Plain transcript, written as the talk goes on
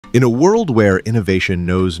In a world where innovation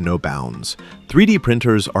knows no bounds, 3D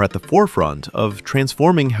printers are at the forefront of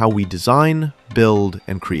transforming how we design, build,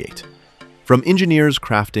 and create. From engineers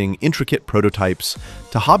crafting intricate prototypes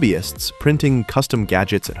to hobbyists printing custom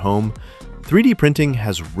gadgets at home, 3D printing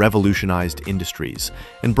has revolutionized industries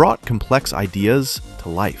and brought complex ideas to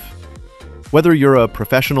life. Whether you're a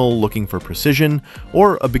professional looking for precision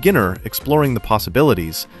or a beginner exploring the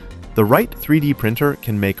possibilities, the right 3D printer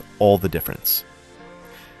can make all the difference.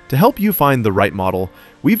 To help you find the right model,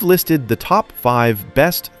 we've listed the top 5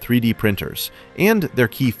 best 3D printers and their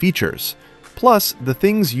key features, plus the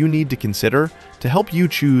things you need to consider to help you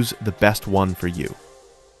choose the best one for you.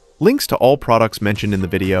 Links to all products mentioned in the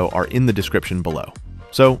video are in the description below.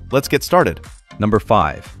 So let's get started. Number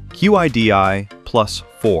 5. QIDI Plus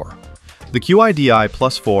 4. The QIDI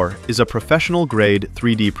Plus 4 is a professional-grade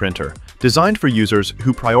 3D printer designed for users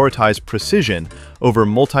who prioritize precision over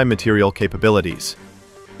multi-material capabilities.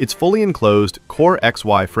 Its fully enclosed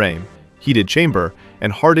CoreXY frame, heated chamber,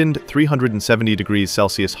 and hardened 370 degrees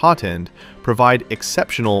Celsius hot end provide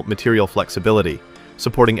exceptional material flexibility,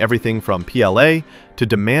 supporting everything from PLA to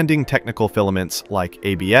demanding technical filaments like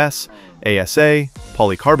ABS, ASA,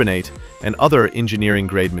 polycarbonate, and other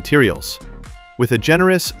engineering-grade materials. With a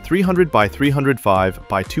generous 300 by 305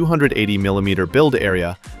 by 280 mm build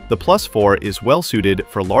area, the Plus 4 is well-suited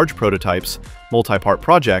for large prototypes, multi-part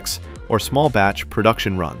projects, or small batch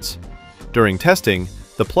production runs. During testing,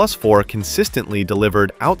 the Plus 4 consistently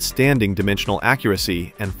delivered outstanding dimensional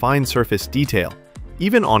accuracy and fine surface detail,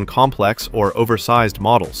 even on complex or oversized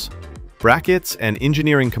models. Brackets and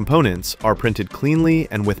engineering components are printed cleanly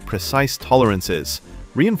and with precise tolerances,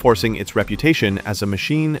 reinforcing its reputation as a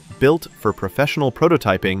machine built for professional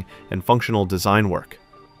prototyping and functional design work.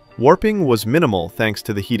 Warping was minimal thanks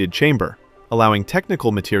to the heated chamber, allowing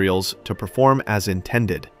technical materials to perform as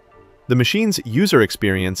intended. The machine's user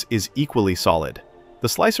experience is equally solid. The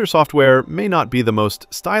slicer software may not be the most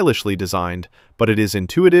stylishly designed, but it is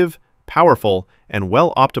intuitive, powerful, and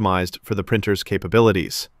well optimized for the printer's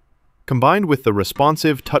capabilities. Combined with the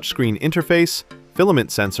responsive touchscreen interface, filament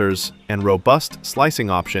sensors, and robust slicing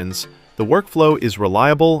options, the workflow is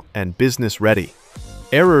reliable and business-ready.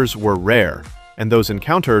 Errors were rare, and those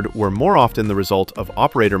encountered were more often the result of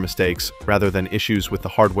operator mistakes rather than issues with the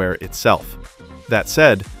hardware itself. That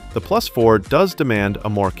said, the Plus 4 does demand a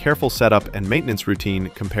more careful setup and maintenance routine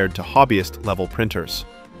compared to hobbyist-level printers.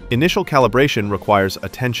 Initial calibration requires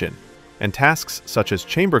attention, and tasks such as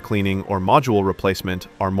chamber cleaning or module replacement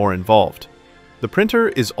are more involved. The printer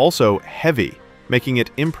is also heavy, making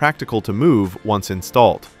it impractical to move once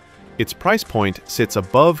installed. Its price point sits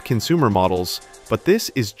above consumer models, but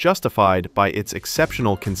this is justified by its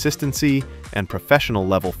exceptional consistency and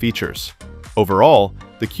professional-level features. Overall,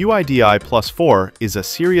 the QIDI Plus 4 is a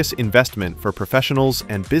serious investment for professionals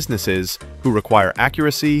and businesses who require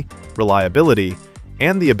accuracy, reliability,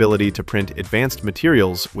 and the ability to print advanced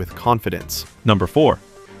materials with confidence. Number 4.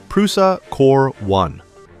 Prusa Core 1.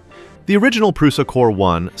 The original Prusa Core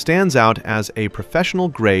 1 stands out as a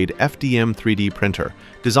professional-grade FDM 3D printer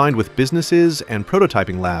designed with businesses and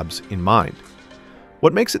prototyping labs in mind.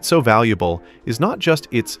 What makes it so valuable is not just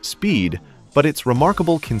its speed, but its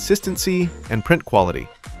remarkable consistency and print quality.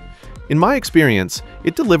 In my experience,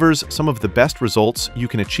 it delivers some of the best results you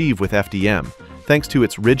can achieve with FDM, thanks to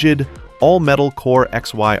its rigid, all-metal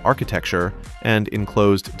CoreXY architecture and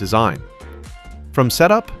enclosed design. From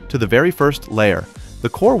setup to the very first layer, the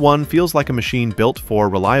Core 1 feels like a machine built for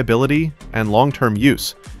reliability and long-term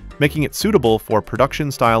use, making it suitable for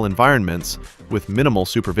production-style environments with minimal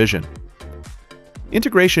supervision.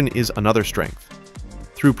 Integration is another strength.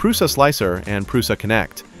 Through Prusa Slicer and Prusa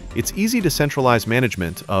Connect, it's easy to centralize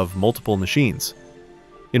management of multiple machines.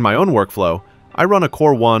 In my own workflow, I run a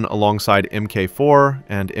Core 1 alongside MK4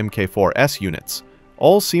 and MK4S units,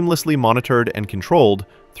 all seamlessly monitored and controlled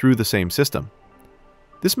through the same system.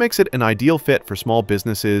 This makes it an ideal fit for small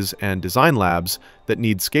businesses and design labs that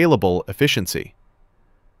need scalable efficiency.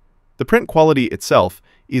 The print quality itself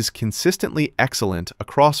is consistently excellent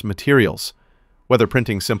across materials, whether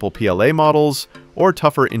printing simple PLA models or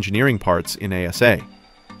tougher engineering parts in ASA.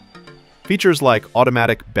 Features like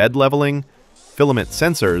automatic bed leveling, filament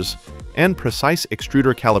sensors, and precise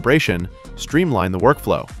extruder calibration streamline the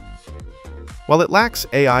workflow. While it lacks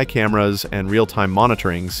AI cameras and real-time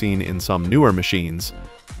monitoring seen in some newer machines,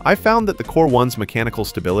 I found that the Core 1's mechanical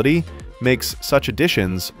stability makes such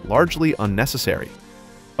additions largely unnecessary.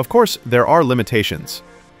 Of course, there are limitations.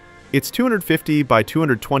 Its 250 by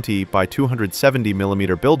 220 by 270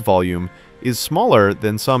 mm build volume is smaller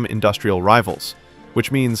than some industrial rivals,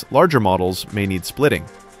 which means larger models may need splitting.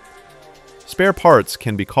 Spare parts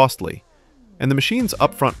can be costly, and the machine's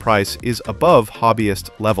upfront price is above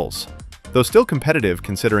hobbyist levels, though still competitive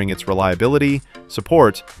considering its reliability,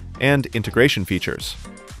 support, and integration features.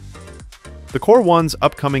 The Core 1's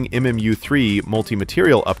upcoming MMU3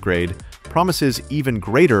 multi-material upgrade promises even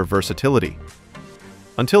greater versatility.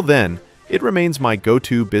 Until then, it remains my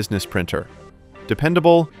go-to business printer.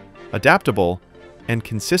 Dependable, adaptable, and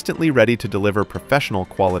consistently ready to deliver professional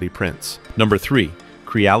quality prints. Number 3.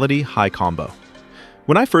 CoreXY High Combo.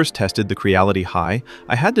 When I first tested the CoreXY High,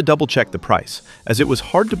 I had to double-check the price, as it was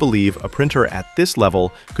hard to believe a printer at this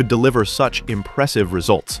level could deliver such impressive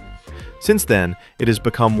results. Since then, it has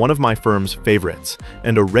become one of my firm's favorites,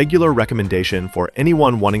 and a regular recommendation for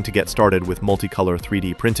anyone wanting to get started with multicolor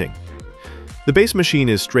 3D printing. The base machine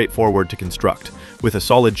is straightforward to construct, with a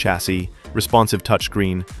solid chassis, responsive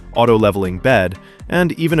touchscreen, auto-leveling bed,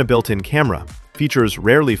 and even a built-in camera, features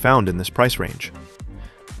rarely found in this price range.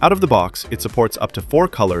 Out of the box, it supports up to 4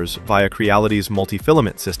 colors via CoreXY's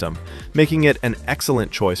multi-filament system, making it an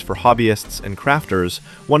excellent choice for hobbyists and crafters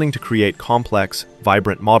wanting to create complex,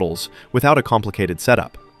 vibrant models without a complicated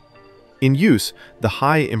setup. In use, the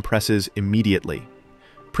High impresses immediately.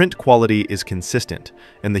 Print quality is consistent,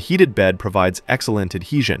 and the heated bed provides excellent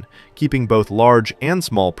adhesion, keeping both large and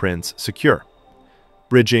small prints secure.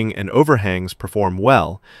 Bridging and overhangs perform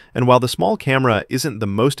well, and while the small camera isn't the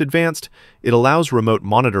most advanced, it allows remote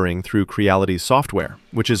monitoring through CoreXY's software,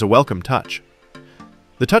 which is a welcome touch.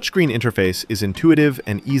 The touchscreen interface is intuitive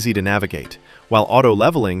and easy to navigate, while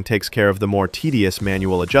auto-leveling takes care of the more tedious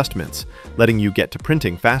manual adjustments, letting you get to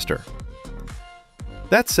printing faster.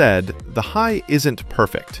 That said, the High isn't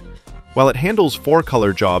perfect. While it handles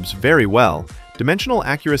 4-color jobs very well, dimensional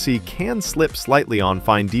accuracy can slip slightly on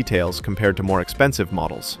fine details compared to more expensive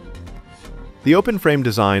models. The open frame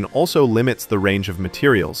design also limits the range of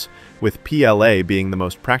materials, with PLA being the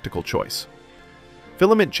most practical choice.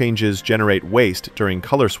 Filament changes generate waste during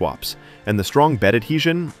color swaps, and the strong bed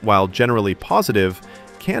adhesion, while generally positive,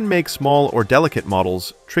 can make small or delicate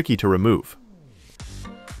models tricky to remove.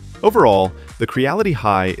 Overall, the CoreXY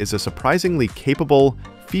High is a surprisingly capable,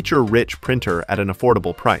 feature-rich printer at an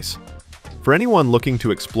affordable price. For anyone looking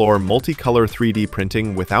to explore multicolor 3D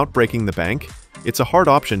printing without breaking the bank, it's a hard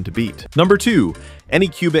option to beat. Number 2.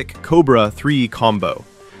 Anycubic Cobra 3 Combo.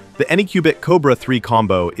 The Anycubic Cobra 3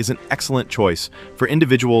 Combo is an excellent choice for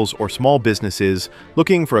individuals or small businesses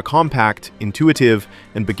looking for a compact, intuitive,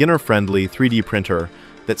 and beginner-friendly 3D printer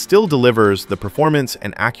that still delivers the performance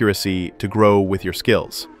and accuracy to grow with your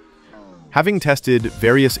skills. Having tested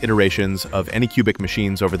various iterations of Anycubic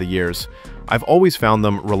machines over the years, I've always found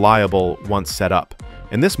them reliable once set up,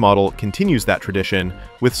 and this model continues that tradition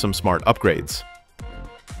with some smart upgrades.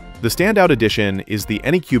 The standout addition is the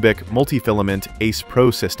Anycubic Multi-Filament Ace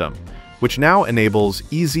Pro system, which now enables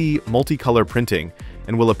easy multicolor printing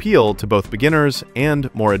and will appeal to both beginners and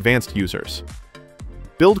more advanced users.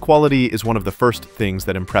 Build quality is one of the first things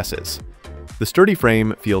that impresses. The sturdy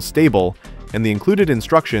frame feels stable, and the included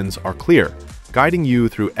instructions are clear, guiding you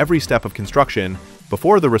through every step of construction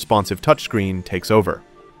before the responsive touchscreen takes over.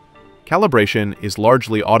 Calibration is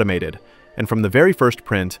largely automated, and from the very first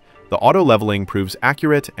print, the auto-leveling proves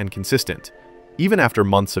accurate and consistent, even after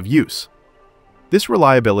months of use. This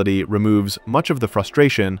reliability removes much of the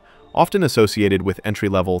frustration often associated with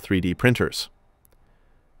entry-level 3D printers.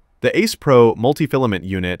 The Ace Pro multi-filament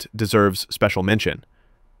unit deserves special mention.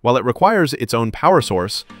 While it requires its own power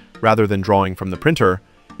source, rather than drawing from the printer,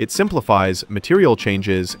 it simplifies material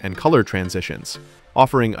changes and color transitions,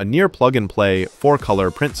 offering a near plug-and-play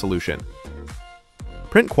 4-color print solution.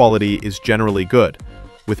 Print quality is generally good,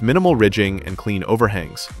 with minimal ridging and clean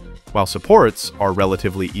overhangs, while supports are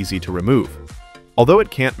relatively easy to remove. Although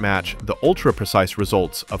it can't match the ultra-precise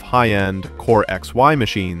results of high-end CoreXY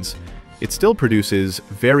machines, it still produces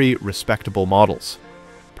very respectable models,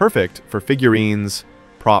 perfect for figurines,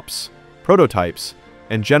 props, prototypes,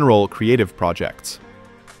 and general creative projects.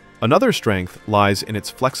 Another strength lies in its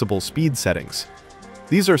flexible speed settings.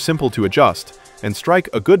 These are simple to adjust and strike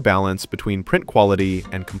a good balance between print quality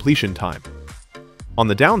and completion time. On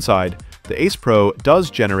the downside, the Ace Pro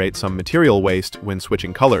does generate some material waste when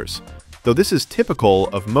switching colors, though this is typical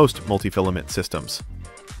of most multi-filament systems.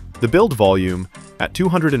 The build volume, at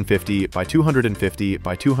 250 by 250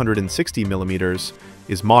 by 260 millimeters,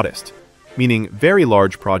 is modest, meaning very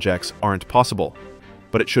large projects aren't possible,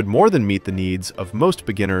 but it should more than meet the needs of most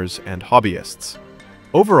beginners and hobbyists.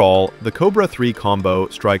 Overall, the Cobra 3 Combo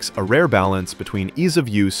strikes a rare balance between ease of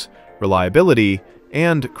use, reliability,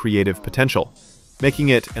 and creative potential, making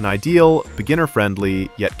it an ideal, beginner-friendly,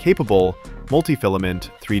 yet capable,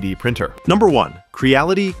 multi-filament 3D printer. Number 1.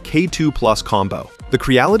 CoreXY K2 Plus Combo. The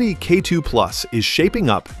CoreXY K2 Plus is shaping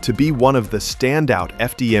up to be one of the standout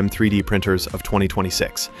FDM 3D printers of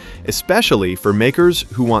 2026, especially for makers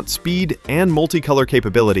who want speed and multicolor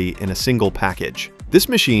capability in a single package. This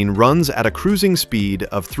machine runs at a cruising speed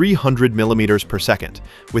of 300 millimeters per second,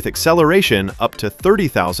 with acceleration up to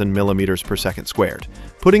 30,000 millimeters per second squared,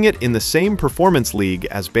 putting it in the same performance league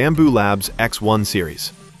as Bambu Labs X1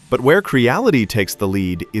 series. But where CoreXY takes the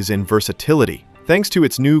lead is in versatility. Thanks to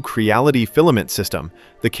its new CoreXY filament system,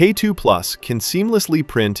 the K2 Plus can seamlessly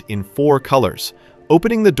print in 4 colors,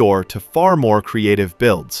 opening the door to far more creative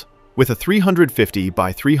builds. With a 350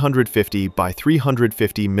 by 350 by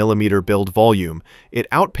 350 millimeter build volume, it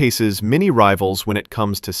outpaces many rivals when it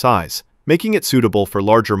comes to size, making it suitable for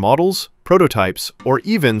larger models, prototypes, or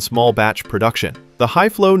even small batch production. The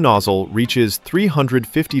high-flow nozzle reaches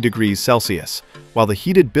 350 degrees Celsius, while the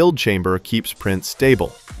heated build chamber keeps print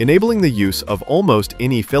stable, enabling the use of almost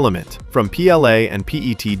any filament, from PLA and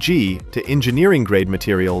PETG to engineering-grade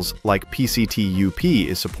materials like PCT-UP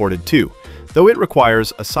is supported too, though it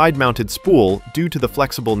requires a side-mounted spool due to the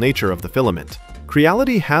flexible nature of the filament.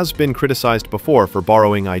 CoreXY has been criticized before for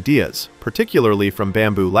borrowing ideas, particularly from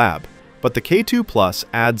Bambu Lab, but the K2 Plus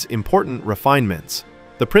adds important refinements.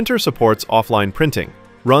 The printer supports offline printing,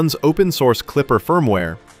 runs open-source Clipper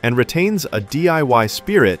firmware, and retains a DIY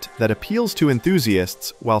spirit that appeals to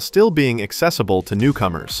enthusiasts while still being accessible to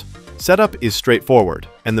newcomers. Setup is straightforward,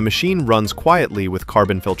 and the machine runs quietly with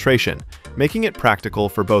carbon filtration, making it practical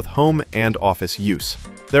for both home and office use.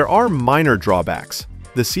 There are minor drawbacks.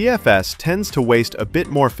 The CFS tends to waste a bit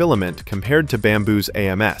more filament compared to Bambu's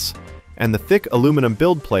AMS, and the thick aluminum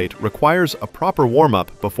build plate requires a proper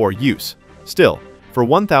warm-up before use. Still, for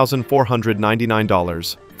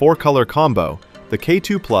 $1,499, 4-color combo, the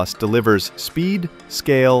K2 Plus delivers speed,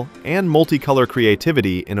 scale, and multicolor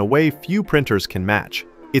creativity in a way few printers can match.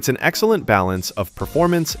 It's an excellent balance of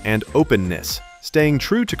performance and openness, staying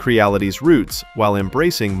true to CoreXY's roots while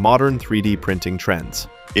embracing modern 3D printing trends.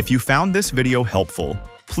 If you found this video helpful,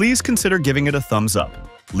 please consider giving it a thumbs up,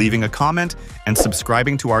 leaving a comment, and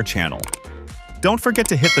subscribing to our channel. Don't forget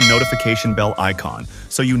to hit the notification bell icon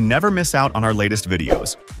so you never miss out on our latest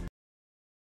videos.